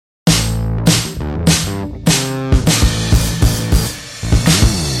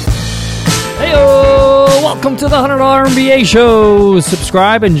Welcome to the $100 MBA Show.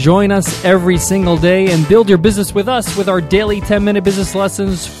 Subscribe and join us every single day and build your business with us with our daily 10-minute business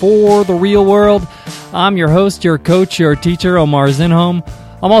lessons for the real world. I'm your host, your coach, your teacher, Omar Zinhom.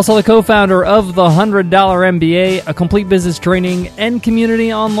 I'm also the co-founder of the $100 MBA, a complete business training and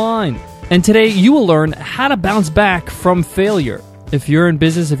community online. And today you will learn how to bounce back from failure. If you're in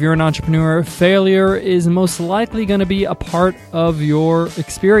business, if you're an entrepreneur, failure is most likely going to be a part of your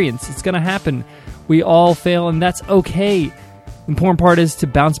experience. It's going to happen. We all fail, and that's okay. The important part is to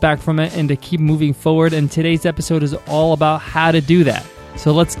bounce back from it and to keep moving forward. And today's episode is all about how to do that.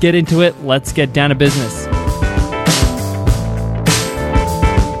 So let's get into it. Let's get down to business.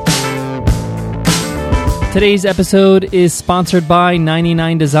 Today's episode is sponsored by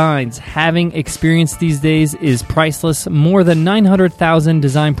 99 Designs. Having experience these days is priceless. More than 900,000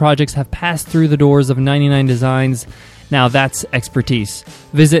 design projects have passed through the doors of 99 Designs. Now that's expertise.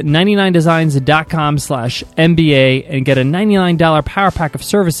 Visit 99designs.com/MBA and get a $99 power pack of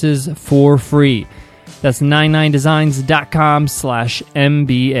services for free. That's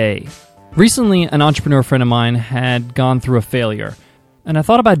 99designs.com/MBA. Recently, an entrepreneur friend of mine had gone through a failure. And I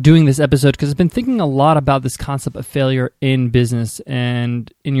thought about doing this episode because I've been thinking a lot about this concept of failure in business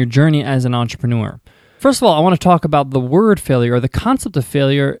and in your journey as an entrepreneur. First of all, I want to talk about the word failure or the concept of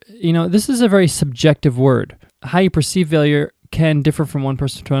failure. You know, this is a very subjective word. How you perceive failure can differ from one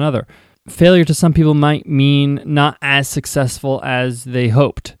person to another. Failure to some people might mean not as successful as they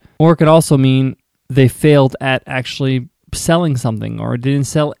hoped. Or it could also mean they failed at actually selling something or didn't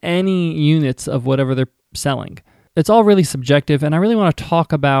sell any units of whatever they're selling. It's all really subjective, and I really want to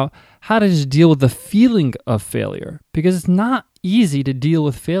talk about how to just deal with the feeling of failure, because it's not easy to deal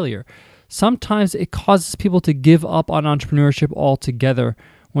with failure. Sometimes it causes people to give up on entrepreneurship altogether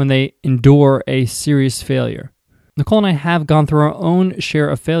when they endure a serious failure. Nicole and I have gone through our own share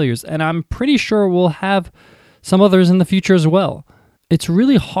of failures, and I'm pretty sure we'll have some others in the future as well. It's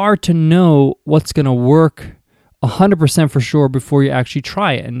really hard to know what's going to work 100% for sure before you actually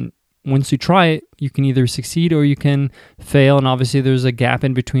try it. And once you try it, you can either succeed or you can fail, and obviously there's a gap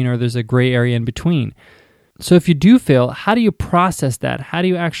in between or there's a gray area in between. So if you do fail, how do you process that? How do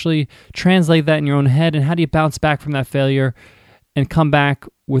you actually translate that in your own head, and how do you bounce back from that failure and come back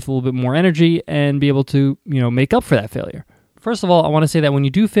with a little bit more energy and be able to, make up for that failure? First of all, I want to say that when you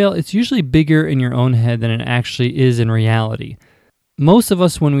do fail, it's usually bigger in your own head than it actually is in reality. Most of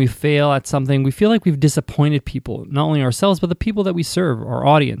us, when we fail at something, we feel like we've disappointed people, not only ourselves, but the people that we serve, our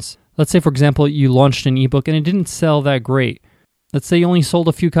audience. Let's say, for example, you launched an ebook and it didn't sell that great. Let's say you only sold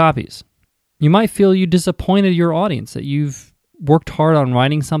a few copies. You might feel you disappointed your audience, that you've worked hard on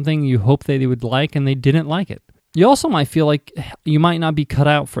writing something you hoped they would like and they didn't like it. You also might feel like you might not be cut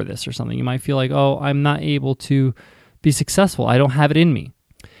out for this or something. You might feel like, I'm not able to be successful. I don't have it in me.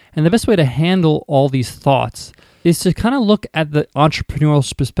 And the best way to handle all these thoughts is to kind of look at the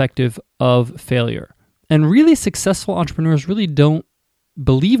entrepreneurial perspective of failure. And really successful entrepreneurs really don't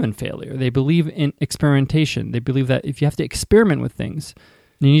believe in failure. They believe in experimentation. They believe that if you have to experiment with things,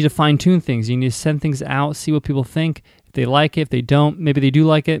 you need to fine-tune things. You need to send things out, see what people think. If they like it, if they don't, maybe they do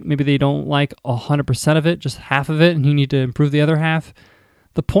like it. Maybe they don't like 100% of it, just half of it, and you need to improve the other half.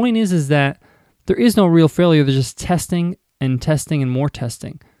 The point is that there is no real failure. There's just testing and more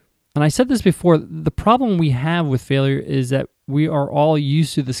testing. And I said this before, the problem we have with failure is that we are all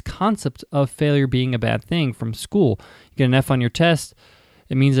used to this concept of failure being a bad thing from school. You get an F on your test.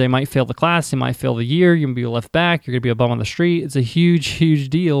 It means that you might fail the class, you might fail the year, you're going to be left back, you're going to be a bum on the street. It's a huge, huge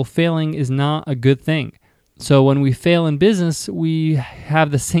deal. Failing is not a good thing. So when we fail in business, we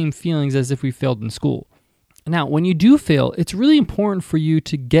have the same feelings as if we failed in school. Now, when you do fail, it's really important for you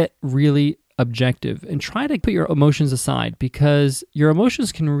to get really objective and try to put your emotions aside, because your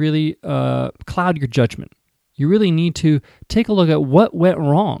emotions can really cloud your judgment. You really need to take a look at what went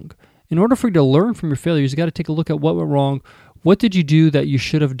wrong. In order for you to learn from your failures, you got to take a look at what went wrong. What did you do that you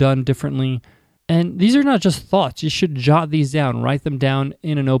should have done differently? And these are not just thoughts. You should jot these down, write them down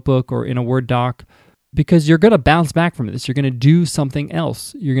in a notebook or in a Word doc, because you're going to bounce back from this. You're going to do something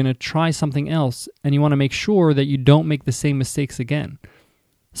else. You're going to try something else, and you want to make sure that you don't make the same mistakes again.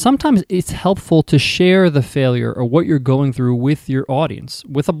 Sometimes it's helpful to share the failure or what you're going through with your audience,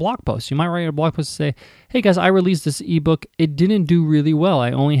 with a blog post. You might write a blog post and say, hey guys, I released this ebook. It didn't do really well.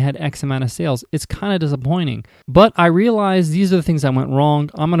 I only had X amount of sales. It's kind of disappointing. But I realized these are the things that went wrong.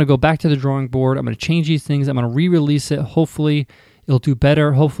 I'm going to go back to the drawing board. I'm going to change these things. I'm going to re-release it. Hopefully it'll do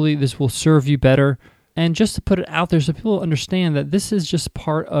better. Hopefully this will serve you better. And just to put it out there so people understand that this is just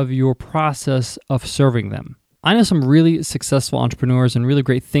part of your process of serving them. I know some really successful entrepreneurs and really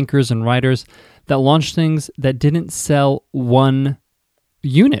great thinkers and writers that launched things that didn't sell one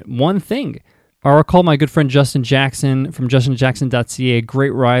unit, one thing. I recall my good friend Justin Jackson from justinjackson.ca, a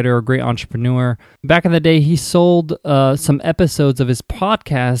great writer, a great entrepreneur. Back in the day, he sold some episodes of his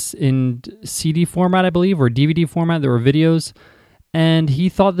podcasts in CD format, I believe, or DVD format. There were videos. And he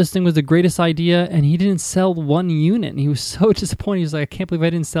thought this thing was the greatest idea, and he didn't sell one unit. And he was so disappointed. He was like, I can't believe I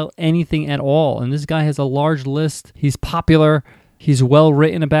didn't sell anything at all. And this guy has a large list. He's popular. He's well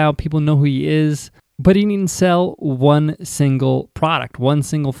written about. People know who he is. But he didn't sell one single product, one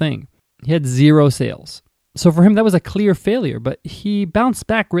single thing. He had 0 sales. So for him, that was a clear failure, but he bounced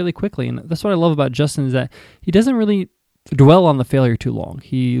back really quickly. And that's what I love about Justin, is that he doesn't really dwell on the failure too long.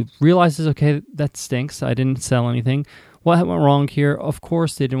 He realizes, okay, that stinks. I didn't sell anything. What went wrong here? Of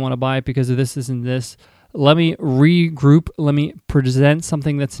course, they didn't want to buy it because of this and this. Let me regroup. Let me present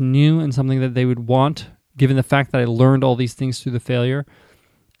something that's new and something that they would want, given the fact that I learned all these things through the failure.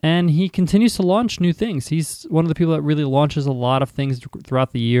 And he continues to launch new things. He's one of the people that really launches a lot of things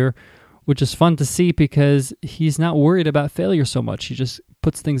throughout the year, which is fun to see because he's not worried about failure so much. He just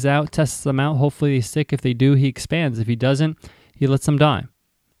puts things out, tests them out. Hopefully they stick. If they do, he expands. If he doesn't, he lets them die.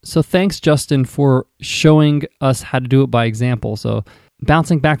 So thanks, Justin, for showing us how to do it by example. So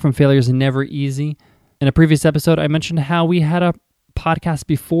bouncing back from failure is never easy. In a previous episode, I mentioned how we had a podcast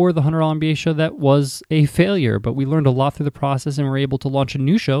before the $100 MBA show that was a failure, but we learned a lot through the process and were able to launch a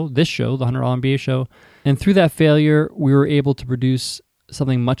new show, this show, the $100 MBA show. And through that failure, we were able to produce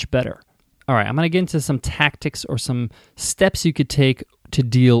something much better. All right, I'm going to get into some tactics or some steps you could take to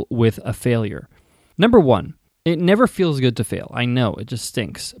deal with a failure. Number 1, it never feels good to fail. I know, it just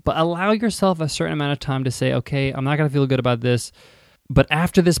stinks. But allow yourself a certain amount of time to say, okay, I'm not going to feel good about this, but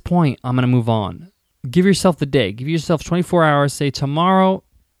after this point, I'm going to move on. Give yourself the day. Give yourself 24 hours. Say, tomorrow,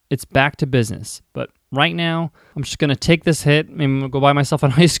 it's back to business. But right now, I'm just going to take this hit. Maybe I'm going to go buy myself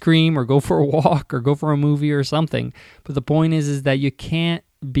an ice cream or go for a walk or go for a movie or something. But the point is that you can't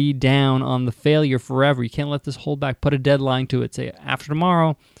be down on the failure forever. You can't let this hold back. Put a deadline to it. Say, after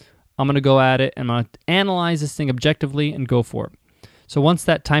tomorrow, I'm going to go at it and I'm going to analyze this thing objectively and go for it. So once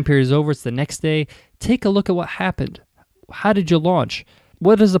that time period is over, it's the next day. Take a look at what happened. How did you launch?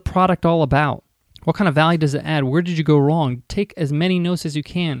 What is the product all about? What kind of value does it add? Where did you go wrong? Take as many notes as you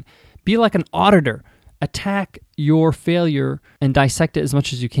can. Be like an auditor. Attack your failure and dissect it as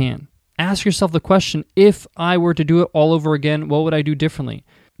much as you can. Ask yourself the question, if I were to do it all over again, what would I do differently?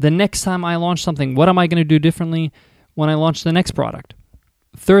 The next time I launch something, what am I going to do differently when I launch the next product?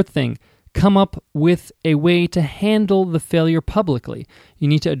 Third thing, come up with a way to handle the failure publicly. You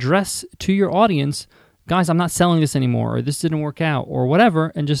need to address to your audience, guys, I'm not selling this anymore, or this didn't work out, or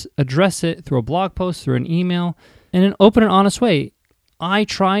whatever, and just address it through a blog post, through an email, in an open and honest way. I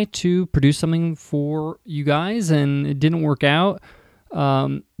tried to produce something for you guys, and it didn't work out.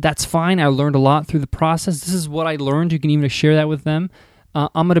 That's fine. I learned a lot through the process. This is what I learned. You can even share that with them.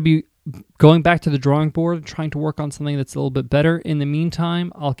 I'm going to be going back to the drawing board and trying to work on something that's a little bit better. In the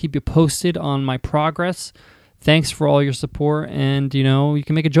meantime, I'll keep you posted on my progress. Thanks for all your support, and you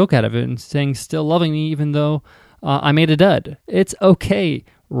can make a joke out of it and saying still loving me even though I made a dud. It's okay.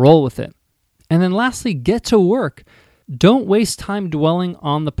 Roll with it. And then lastly, get to work. Don't waste time dwelling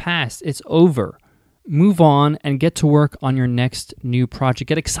on the past. It's over. Move on and get to work on your next new project.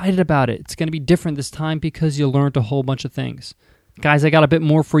 Get excited about it. It's going to be different this time because you learned a whole bunch of things. Guys, I got a bit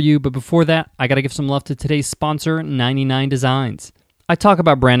more for you, but before that, I got to give some love to today's sponsor, 99 Designs. I talk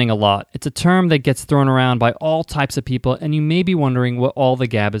about branding a lot. It's a term that gets thrown around by all types of people, and you may be wondering what all the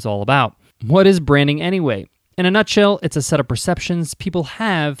gab is all about. What is branding anyway? In a nutshell, it's a set of perceptions people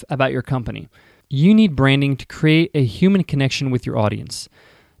have about your company. You need branding to create a human connection with your audience.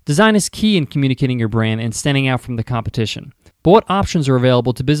 Design is key in communicating your brand and standing out from the competition. But what options are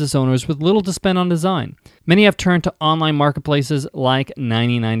available to business owners with little to spend on design? Many have turned to online marketplaces like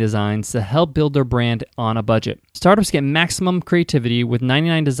 99 Designs to help build their brand on a budget. Startups get maximum creativity with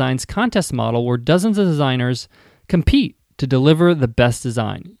 99 Designs contest model where dozens of designers compete to deliver the best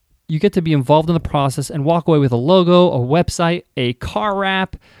design. You get to be involved in the process and walk away with a logo, a website, a car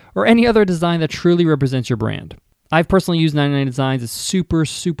wrap, or any other design that truly represents your brand. I've personally used 99 Designs. It's super,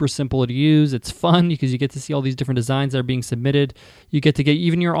 super simple to use. It's fun because you get to see all these different designs that are being submitted. You get to get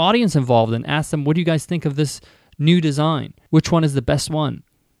even your audience involved and ask them, what do you guys think of this new design? Which one is the best one?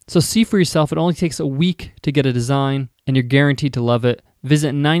 So see for yourself. It only takes a week to get a design, and you're guaranteed to love it.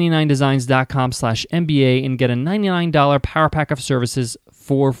 Visit 99designs.com/MBA and get a $99 power pack of services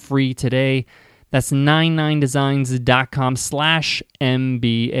for free today. That's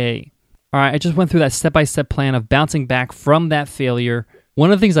 99designs.com/MBA. All right, I just went through that step-by-step plan of bouncing back from that failure.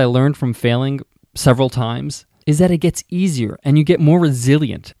 One of the things I learned from failing several times is that it gets easier and you get more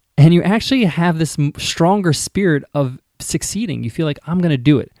resilient and you actually have this stronger spirit of succeeding. You feel like, I'm going to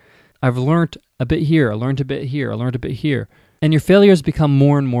do it. I've learned a bit here, I learned a bit here, I learned a bit here. And your failures become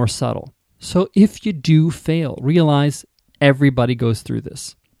more and more subtle. So if you do fail, realize everybody goes through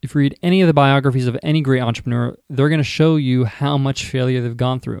this. If you read any of the biographies of any great entrepreneur, they're going to show you how much failure they've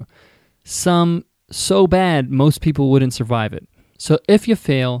gone through. Some so bad, most people wouldn't survive it. So if you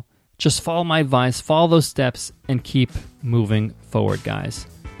fail, just follow my advice, follow those steps, and keep moving forward, guys.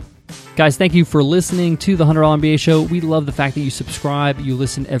 Guys, thank you for listening to the $100 MBA Show. We love the fact that you subscribe, you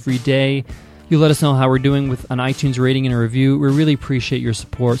listen every day. You let us know how we're doing with an iTunes rating and a review. We really appreciate your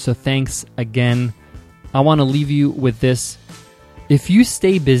support, so thanks again. I want to leave you with this. If you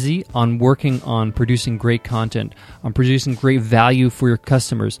stay busy on working on producing great content, on producing great value for your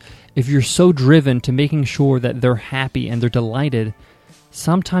customers, if you're so driven to making sure that they're happy and they're delighted,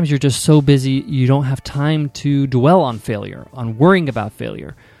 sometimes you're just so busy you don't have time to dwell on failure, on worrying about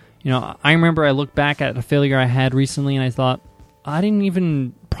failure. You know, I remember I looked back at a failure I had recently and I thought, I didn't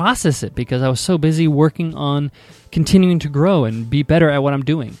even process it because I was so busy working on continuing to grow and be better at what I'm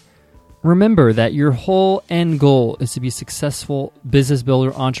doing. Remember that your whole end goal is to be a successful business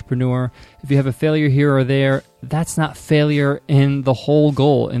builder, entrepreneur. If you have a failure here or there, that's not failure in the whole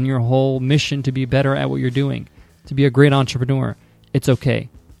goal, in your whole mission to be better at what you're doing, to be a great entrepreneur. It's okay.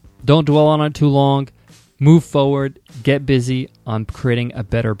 Don't dwell on it too long. Move forward. Get busy on creating a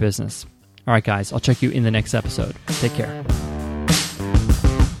better business. All right, guys, I'll check you in the next episode. Take care.